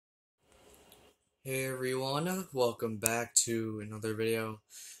Hey everyone, welcome back to another video.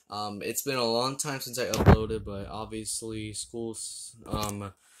 It's been a long time since I uploaded, but obviously school's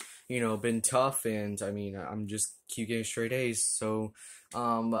been tough, and I'm just keep getting straight A's. So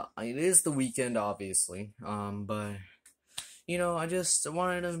it is the weekend obviously. But I just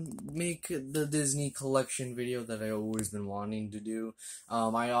wanted to make the Disney collection video that I always been wanting to do.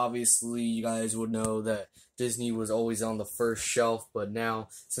 I obviously, you guys would know that Disney was always on the first shelf, but now,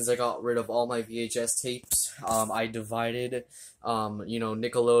 since I got rid of all my VHS tapes, I divided,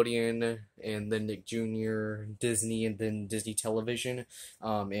 Nickelodeon, and then Nick Jr., Disney, and then Disney Television,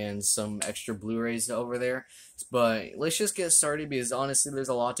 and some extra Blu-rays over there. But let's just get started because honestly, there's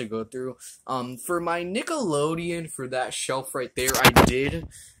a lot to go through. For my Nickelodeon, for that shelf right there, I did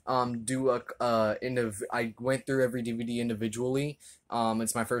I went through every DVD individually.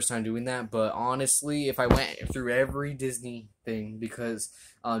 It's my first time doing that, but honestly, if I went through every Disney thing, because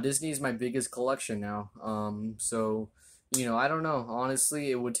Disney is my biggest collection now. I don't know.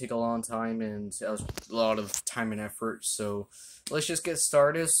 Honestly, it would take a long time and a lot of time and effort. So let's just get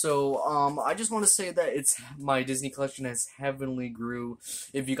started. So I just want to say that it's my Disney collection has heavenly grew.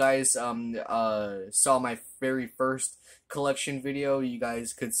 If you guys saw my very first collection video, you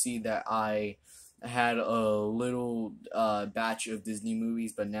guys could see that I had a little batch of Disney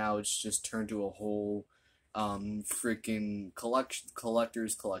movies, but now it's just turned to a whole freaking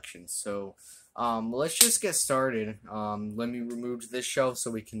collector's collection. So let's just get started. Let me remove this shelf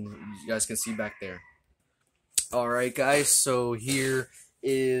so you guys can see back there. Alright guys, so here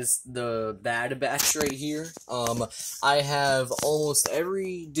is the Bad Batch right here. I have almost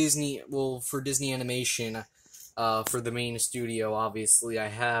every Disney, well, for Disney Animation, for the main studio, obviously,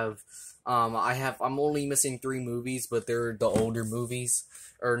 I'm only missing 3 movies, but they're the older movies.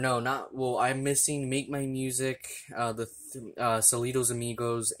 Or no, not, well, I'm missing Make My Music, Salitos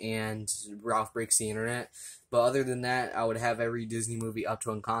Amigos, and Ralph Breaks the Internet. But other than that, I would have every Disney movie up to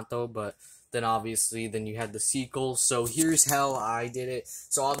Encanto, but then obviously, then you had the sequel. So here's how I did it.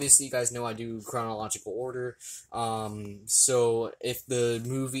 So obviously, you guys know I do chronological order. So if the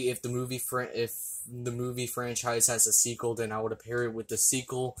movie franchise has a sequel, then I would pair it with the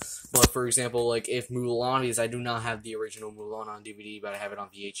sequel. But for example, like if Mulan is, I do not have the original Mulan on DVD, but I have it on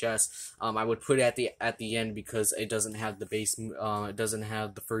VHS. I would put it at the end because it doesn't have the base. It doesn't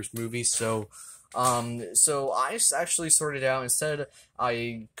have the first movie. So I actually sorted out. Instead,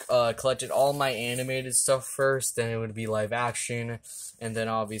 I collected all my animated stuff first, then it would be live action, and then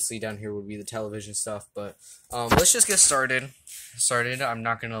obviously down here would be the television stuff. But let's just get started. I'm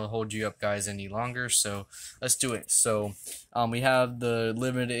not gonna hold you up, guys, any longer. So let's do it. So we have the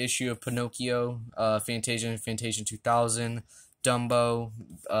limited issue of Pinocchio, Fantasia 2000, Dumbo,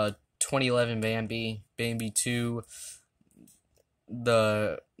 2011 Bambi 2.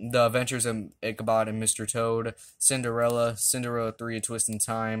 The Adventures of Ichabod and Mr. Toad, Cinderella 3, A Twist in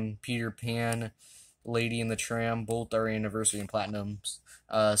Time, Peter Pan, Lady and the Tramp, both are anniversary and platinums.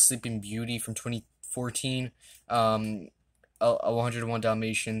 Sleeping Beauty from 2014, 101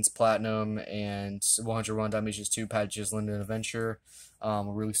 Dalmatians Platinum, and 101 Dalmatians 2, Patches London Adventure,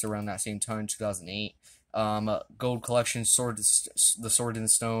 released around that same time, 2008. Gold Collection, The Sword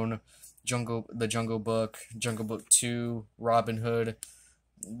and Stone, the Jungle Book, Jungle Book 2, Robin Hood,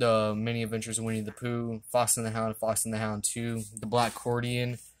 The Many Adventures of Winnie the Pooh, Fox and the Hound 2, The Black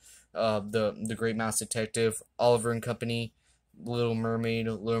Accordion, the Great Mouse Detective, Oliver and Company, Little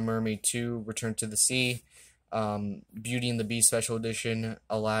Mermaid 2, Return to the Sea, Beauty and the Beast Special Edition,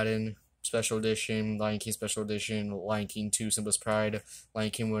 Aladdin Special Edition, Lion King Special Edition, Lion King 2, Simba's Pride, Lion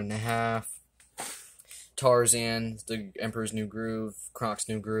King 1.5, Tarzan, The Emperor's New Groove, Croc's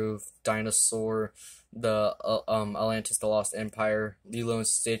New Groove, Dinosaur, the Atlantis: The Lost Empire, Lilo and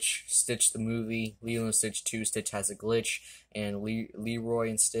Stitch, Stitch the Movie, Lilo and Stitch 2, Stitch Has a Glitch, and Leroy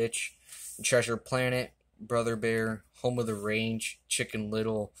and Stitch, Treasure Planet, Brother Bear, Home of the Range, Chicken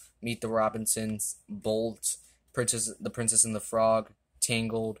Little, Meet the Robinsons, Bolt, The Princess and the Frog,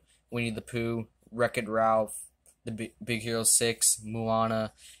 Tangled, Winnie the Pooh, Wreck-It Ralph, The Big Hero 6,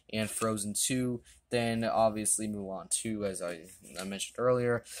 Moana, and Frozen 2. Then obviously Mulan 2, as I mentioned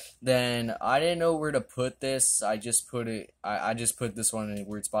earlier. Then I didn't know where to put this. I just put this one in a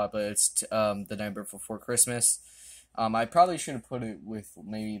weird spot, but it's The Nightmare Before Christmas. I probably should have put it with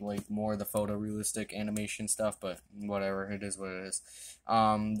maybe like more of the photorealistic animation stuff, but whatever, it is what it is.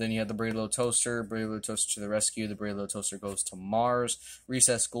 Then you have the Brave Little Toaster, Brave Little Toaster to the Rescue, the Brave Little Toaster Goes to Mars,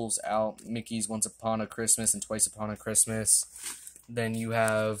 Recess School's Out, Mickey's Once Upon a Christmas and Twice Upon a Christmas. Then you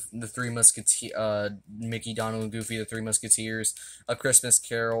have the Three Musketeers, Mickey, Donald, and Goofy, the Three Musketeers, A Christmas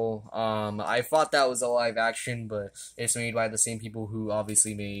Carol. I thought that was a live action, but it's made by the same people who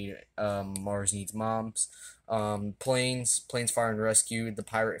obviously made Mars Needs Moms. Planes, Fire and Rescue, The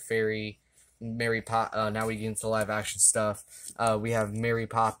Pirate Fairy, now we get into live action stuff. We have Mary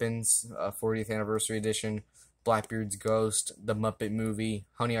Poppins, 40th anniversary edition, Blackbeard's Ghost, The Muppet Movie,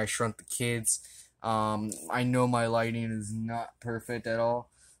 Honey, I Shrunk the Kids. I know my lighting is not perfect at all,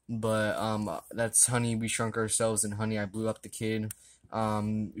 but that's Honey, We Shrunk Ourselves, and Honey, I Blew Up the Kid.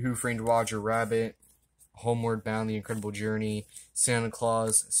 Who Framed Roger Rabbit, Homeward Bound, The Incredible Journey, Santa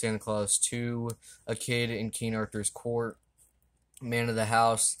Claus 2, A Kid in King Arthur's Court, Man of the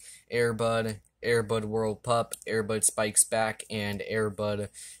House, Airbud, Airbud World Pup, Airbud Spikes Back, and Airbud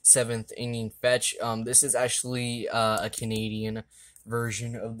 7th Inning Fetch. This is actually a Canadian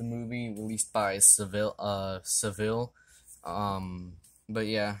version of the movie released by Seville. But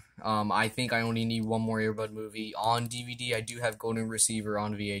yeah, I think I only need one more Airbud movie on DVD. I do have Golden Receiver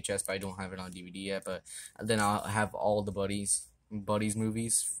on VHS, but I don't have it on DVD yet. But then I'll have all the Buddies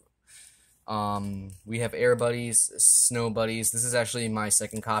movies. We have Air Buddies, Snow Buddies. This is actually my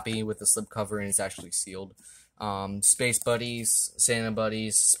second copy with the slipcover, and it's actually sealed. Space Buddies, Santa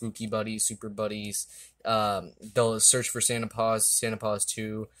Buddies, Spooky Buddies, Super Buddies, The Search for Santa Paws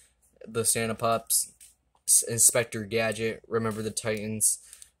 2, The Santa Pups, Inspector Gadget, Remember the Titans,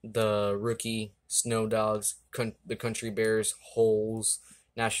 The Rookie, Snow Dogs, The Country Bears, Holes,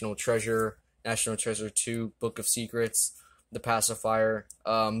 National Treasure 2, Book of Secrets, The Pacifier.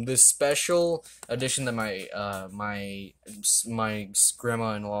 This special edition that my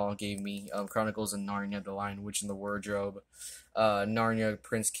grandma-in-law gave me, Chronicles of Narnia: The Lion, Witch, and the Wardrobe, Narnia,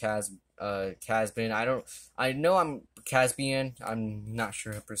 Prince Caspian. I know I'm Caspian. I'm not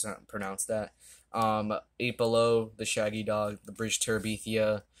sure how to pronounce that. Eight Below, The Shaggy Dog, The Bridge to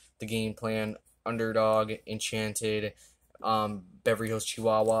Terabithia, The Game Plan, Underdog, Enchanted, Beverly Hills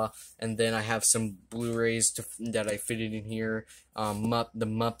Chihuahua, and then I have some Blu-rays that I fitted in here. The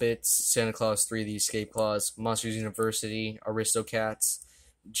Muppets, Santa Claus 3, The Escape Clause, Monsters University, Aristocats,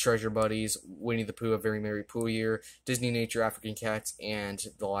 Treasure Buddies, Winnie the Pooh, A Very Merry Pooh Year, Disney Nature, African Cats, and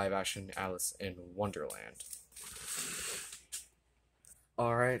the live-action Alice in Wonderland.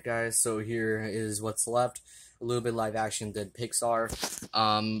 Alright guys, so here is what's left. A little bit live-action did Pixar.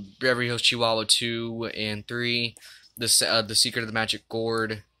 Beverly Hills Chihuahua 2 and 3, The Secret of the Magic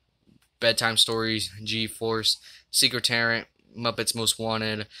Gourd, Bedtime Stories, G-Force, Secretariat, Muppets Most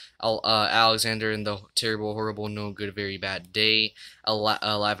Wanted, Alexander and the Terrible, Horrible, No Good, Very Bad Day, a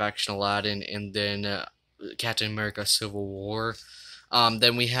live-action Aladdin, and then Captain America Civil War.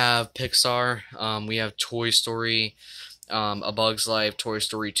 Then we have Pixar. We have Toy Story, A Bug's Life, Toy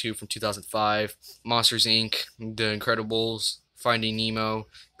Story 2 from 2005, Monsters, Inc., The Incredibles, Finding Nemo,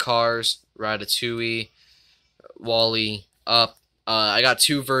 Cars, Ratatouille, WALL-E, Up. I got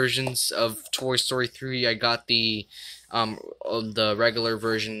two versions of Toy Story 3. I got the regular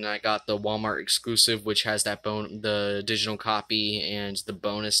version, and I got the Walmart exclusive, which has the digital copy and the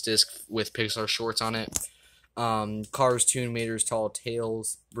bonus disc with Pixar shorts on it. Cars 2, Mater's Tall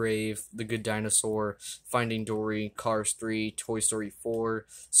Tales, Brave, The Good Dinosaur, Finding Dory, Cars 3, Toy Story 4,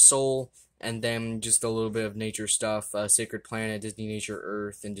 Soul, and then just a little bit of nature stuff, Sacred Planet, Disney Nature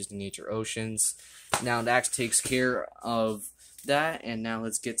Earth, and Disney Nature Oceans. Now that takes care of that, and now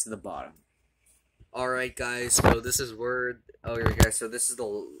let's get to the bottom. Alright guys, so this is where, this is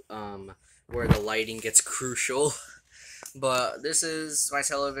the, where the lighting gets crucial. But this is my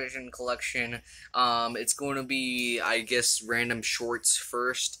television collection. It's going to be, I guess, random shorts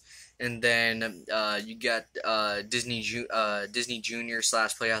first, and then you got Disney Junior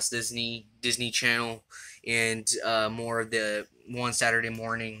 / Playhouse Disney Channel, and more of the One Saturday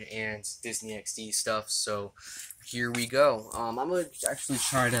Morning and Disney XD stuff. So here we go. I'm gonna actually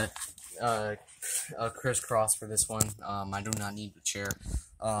try to crisscross for this one. I do not need the chair.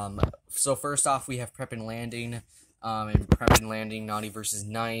 So first off, we have Prep and Landing. And Prep and Landing, Naughty vs.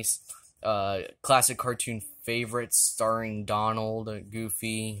 Nice, classic cartoon favorites starring Donald,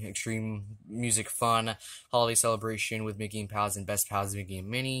 Goofy, extreme music fun, holiday celebration with Mickey and Pals, and Best Pals, Mickey and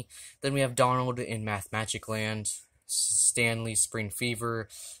Minnie. Then we have Donald in Math Magic Land, Stanley, Spring Fever,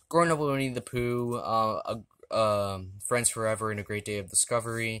 Growing Up with Winnie the Pooh, Friends Forever, and A Great Day of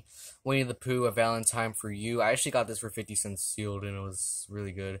Discovery, Winnie the Pooh, A Valentine for You. I actually got this for 50 cents sealed, and it was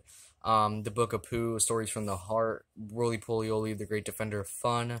really good. The Book of Pooh, Stories from the Heart, Roly Poly Oly, The Great Defender of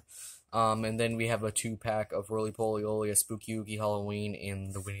Fun, and then we have a 2-pack of Roly Poly Oly, A Spooky Oogie Halloween,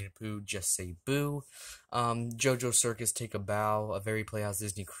 and the Winnie the Pooh, Just Say Boo, JoJo Circus, Take a Bow, A Very Playhouse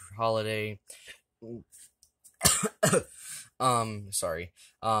Disney Holiday, Sorry.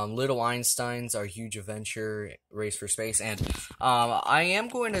 Little Einsteins, Our Huge Adventure, Race for Space, and I am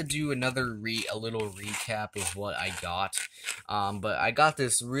going to do a little recap of what I got. But I got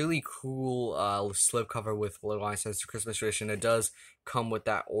this really cool slipcover with Little Einsteins Christmas tradition. It does come with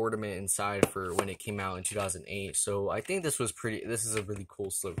that ornament inside for when it came out in 2008. So I think this is a really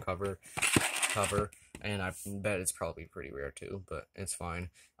cool cover, and I bet it's probably pretty rare too, but it's fine.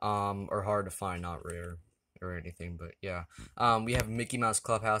 Or hard to find, not rare or anything, but yeah. We have Mickey Mouse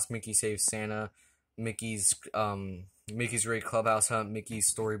Clubhouse, Mickey Saves Santa, Mickey's Great Clubhouse Hunt, Mickey's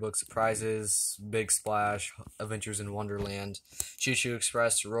Storybook Surprises, Big Splash, Adventures in Wonderland, Choo Choo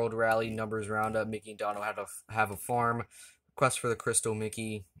Express, Road Rally, Numbers Roundup, Mickey and Donald Have a Farm, Quest for the Crystal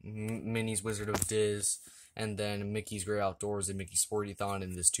Mickey, Minnie's Wizard of Diz, and then Mickey's Great Outdoors and Mickey's Sporty-thon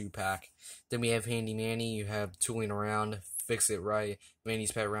in this 2-pack. Then we have Handy Manny, you have Tooling Around, Fix It Right,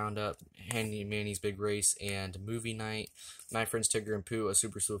 Manny's Pet Roundup, Handy Manny's Big Race, and Movie Night. My Friends Tigger and Pooh, a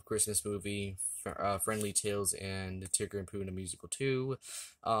Super Sleuth Christmas movie, Friendly Tales, and Tigger and Pooh in a musical too.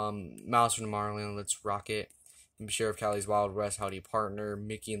 Miles from Tomorrowland, Let's Rock It. Sheriff Callie's Wild West, Howdy Partner,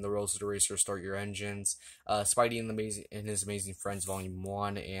 Mickey and the Roller Racer, Start Your Engines, Spidey and His Amazing Friends Volume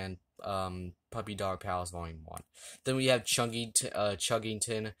 1, and Puppy Dog Pals Volume 1. Then we have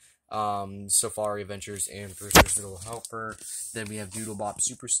Chuggington, Safari Adventures, and Brewster's Little Helper. Then we have Doodlebop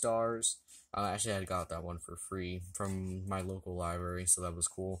Superstars. Actually, I got that one for free from my local library, so that was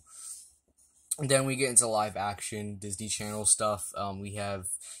cool. And then we get into live action Disney Channel stuff. We have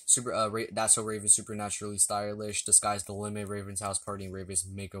That's So Raven, Supernaturally Stylish, The Sky's the Limit, Raven's House Party, and Raven's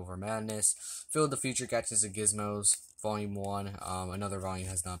Makeover Madness, Field the Future, Gadgets and Gizmos, Volume 1. Another volume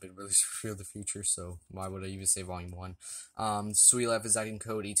has not been released for Field the Future, so why would I even say Volume 1? Sweet Life is Acting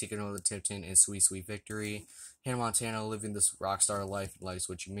Code, E-Ticket Over the Tipton, and Sweet Sweet Victory. Hannah Montana, Living This Rockstar Life, Life's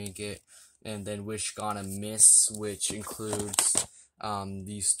What You Make It. And then Wish Gonna Miss, which includes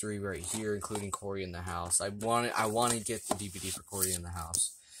these 3 right here, including Cory in the House. I want to get the DVD for Cory in the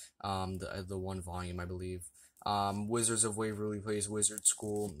House, the 1 volume, I believe. Wizards of Waverly Place, Wizard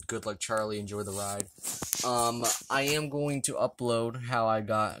School, Good Luck Charlie, Enjoy the Ride. I am going to upload how I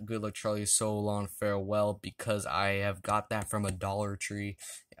got Good Luck Charlie So Long Farewell, because I have got that from a Dollar Tree.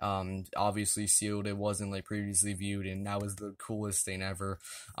 Obviously sealed, it wasn't like previously viewed, and that was the coolest thing ever.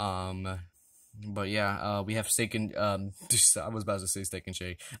 But yeah, we have Steak and I was about to say Steak and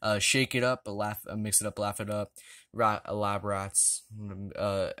Shake. Shake It Up, Mix It Up, Laugh It Up, Lab Rats.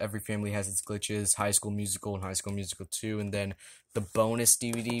 Every Family Has Its Glitches, High School Musical and High School Musical 2, and then the bonus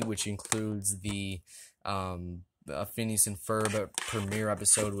DVD, which includes the Phineas and Ferb premiere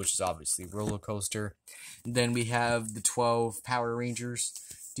episode, which is obviously Roller Coaster. Then we have the 12 Power Rangers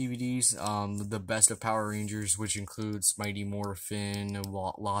DVDs, the Best of Power Rangers, which includes Mighty Morphin,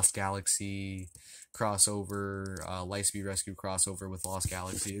 Lost Galaxy crossover, Lightspeed Rescue crossover with Lost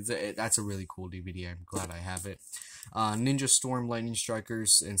Galaxy. That's a really cool DVD. I'm glad I have it. Ninja Storm, Lightning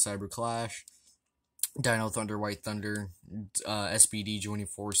Strikers, and Cyber Clash. Dino Thunder, White Thunder, SPD Joining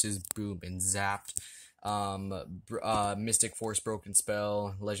Forces, Boom and Zapped. Mystic Force, Broken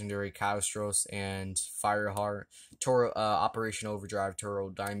Spell, Legendary Kaostros, and Fireheart, Operation Overdrive,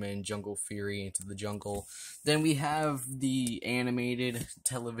 Toro Diamond, Jungle Fury, Into the Jungle. Then we have the animated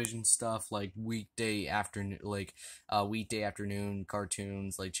television stuff, like weekday afternoon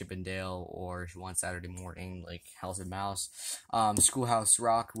cartoons like Chip and Dale, or if you want Saturday morning, like House and Mouse. Schoolhouse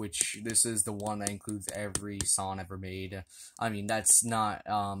Rock, which this is the one that includes every song ever made. I mean, that's not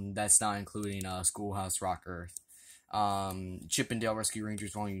including Schoolhouse Rock Earth. Chip and Dale Rescue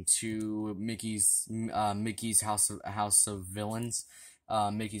Rangers Volume 2, Mickey's House of Villains,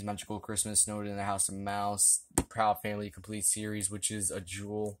 Mickey's Magical Christmas, Snowed in the House of Mouse, the Proud Family Complete Series, which is a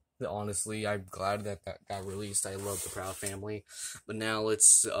jewel. Honestly, I'm glad that got released. I love the Proud Family. But now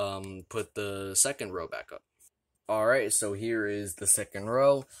let's put the second row back up. Alright, so here is the second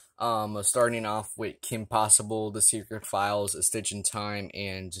row. Starting off with Kim Possible, The Secret Files, A Stitch in Time,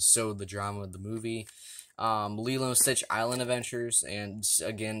 and So the Drama of the Movie. Lilo and Stitch Island Adventures, and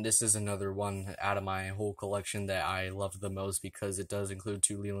again, this is another one out of my whole collection that I love the most, because it does include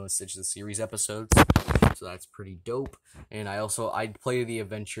 2 Lilo and Stitch the series episodes, so that's pretty dope. And I played the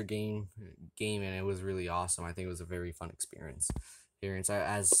adventure game, and it was really awesome. I think it was a very fun experience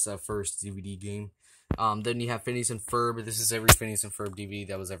as a first DVD game. Then you have Phineas and Ferb. This is every Phineas and Ferb DVD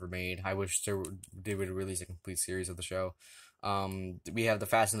that was ever made. I wish they would release a complete series of the show. We have the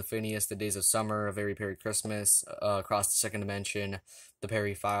Fast and the Phineas, The Days of Summer, A Very Perry Christmas, Across the Second Dimension, The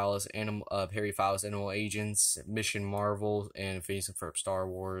Perry Files, Animal Agents, Mission Marvel, and Phineas and Ferb Star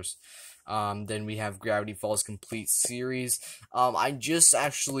Wars. Then we have Gravity Falls Complete Series. I just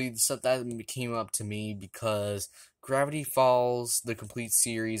actually, that came up to me because Gravity Falls, the complete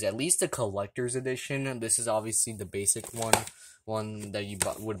series, at least the collector's edition. This is obviously the basic one that you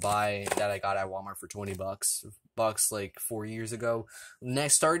would buy, that I got at Walmart for $20 like 4 years ago.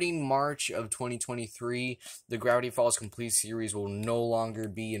 Next, starting March of 2023, the Gravity Falls complete series will no longer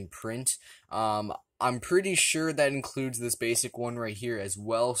be in print. I'm pretty sure that includes this basic one right here as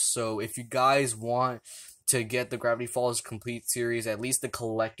well. So if you guys want to get the Gravity Falls complete series, at least the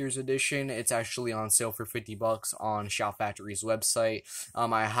collector's edition, it's actually on sale for $50 on Shout Factory's website.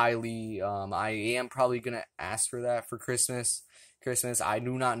 I am probably gonna ask for that for Christmas. I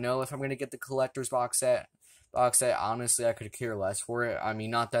do not know if I'm gonna get the collector's box set. Honestly, I could care less for it. I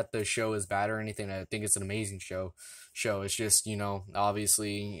mean, not that the show is bad or anything. I think it's an amazing show. It's just,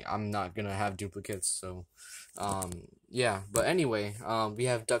 obviously I'm not gonna have duplicates. So, yeah. But anyway, we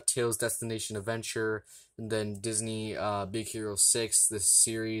have DuckTales Destination Adventure, and then Disney Big Hero 6, the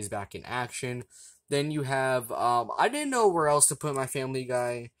series back in action. Then you have I didn't know where else to put my Family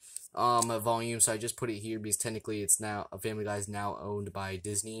Guy volume, so I just put it here because technically it's now Family Guy is now owned by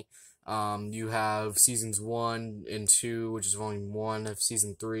Disney. You have seasons 1 and 2, which is volume 1 of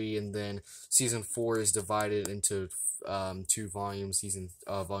season 3, and then season 4 is divided into 2 volumes,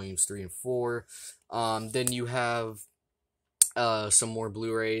 volumes 3 and 4. Then you have some more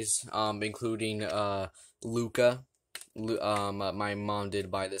Blu-rays, including Luca. My mom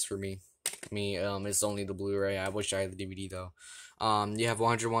did buy this for me. It's only the Blu-ray. I wish I had the DVD though. You have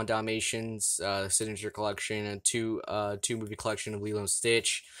 101 Dalmatians, Signature Collection, and two movie collection of Lilo and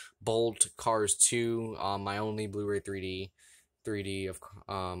Stitch, Bolt, Cars 2, my only Blu-ray 3D of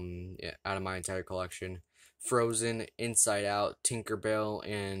out of my entire collection. Frozen, Inside Out, Tinkerbell,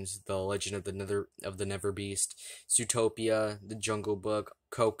 and The Legend of the Never Beast, Zootopia, The Jungle Book,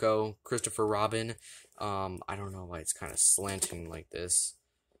 Coco, Christopher Robin. I don't know why it's kind of slanting like this.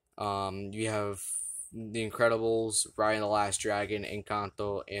 You have The Incredibles, Raya and the Last Dragon,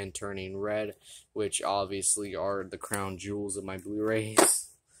 Encanto, and Turning Red, which obviously are the crown jewels of my Blu-rays.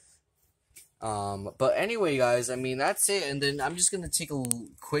 But anyway, guys, I mean, that's it. And then I'm just gonna take a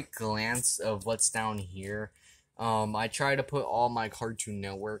quick glance of what's down here. I try to put all my Cartoon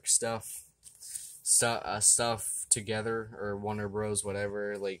Network stuff together, or Warner Bros,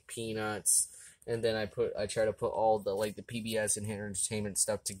 whatever, like Peanuts. And then I try to put all the, like, the PBS and Entertainment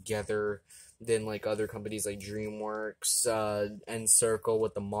stuff together. Then, like, other companies like DreamWorks, Encircle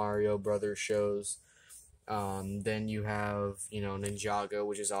with the Mario Brothers shows. Then you have, Ninjago,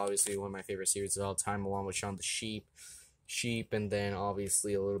 which is obviously one of my favorite series of all time, along with Shaun the Sheep, and then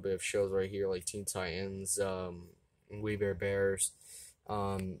obviously a little bit of shows right here like Teen Titans, We Bare Bears.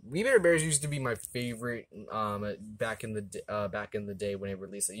 We Bare Bears used to be my favorite, back in the day when it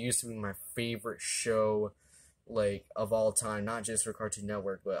released. It used to be my favorite show, like, of all time, not just for Cartoon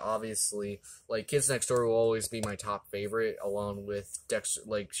Network, but obviously, like, Kids Next Door will always be my top favorite, along with Dexter,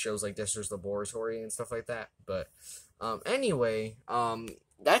 like, shows like Dexter's Laboratory and stuff like that. But, anyway,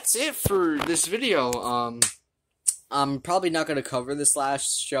 that's it for this video. I'm probably not going to cover this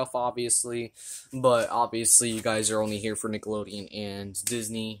last shelf, obviously, but obviously you guys are only here for Nickelodeon and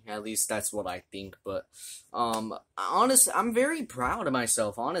Disney. At least that's what I think. But honestly, I'm very proud of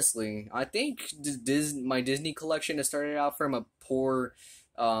myself, honestly. I think my Disney collection has started out from a poor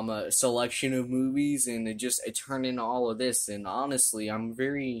selection of movies, and it turned into all of this. And honestly, I'm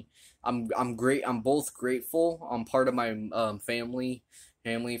both grateful. I'm part of my family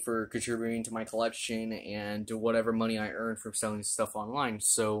for contributing to my collection and to whatever money I earned from selling stuff online.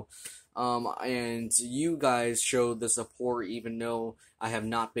 So, and you guys showed the support, even though I have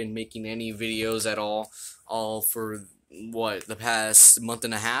not been making any videos at all for the past month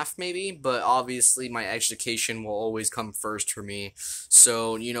and a half, maybe. But obviously my education will always come first for me.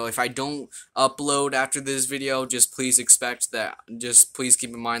 So, if I don't upload after this video, just please please keep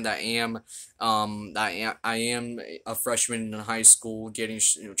in mind that I am a freshman in high school,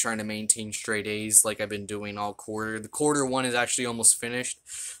 trying to maintain straight A's like I've been doing all quarter. The quarter 1 is actually almost finished.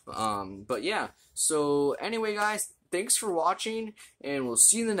 But yeah. So anyway, guys, thanks for watching, and we'll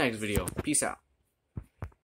see you in the next video. Peace out.